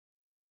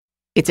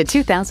It's a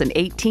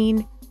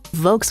 2018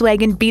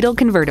 Volkswagen Beetle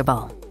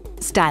convertible.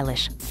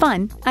 Stylish,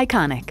 fun,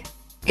 iconic.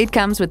 It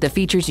comes with the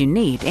features you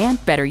need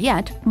and, better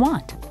yet,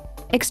 want.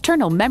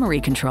 External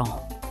memory control,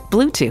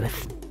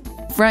 Bluetooth,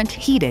 front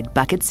heated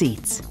bucket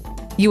seats,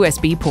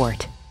 USB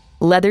port,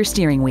 leather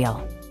steering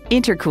wheel,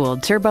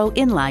 intercooled turbo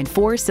inline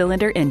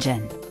 4-cylinder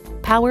engine,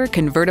 power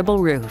convertible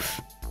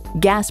roof,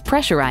 gas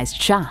pressurized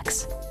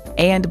shocks,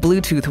 and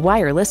Bluetooth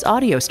wireless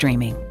audio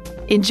streaming.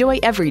 Enjoy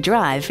every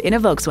drive in a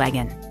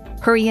Volkswagen.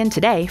 Hurry in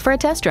today for a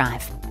test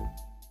drive.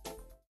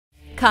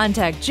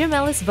 Contact Jim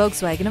Ellis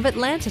Volkswagen of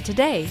Atlanta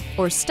today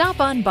or stop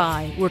on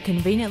by. We're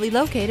conveniently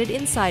located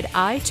inside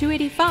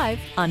I-285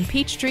 on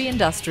Peachtree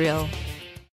Industrial.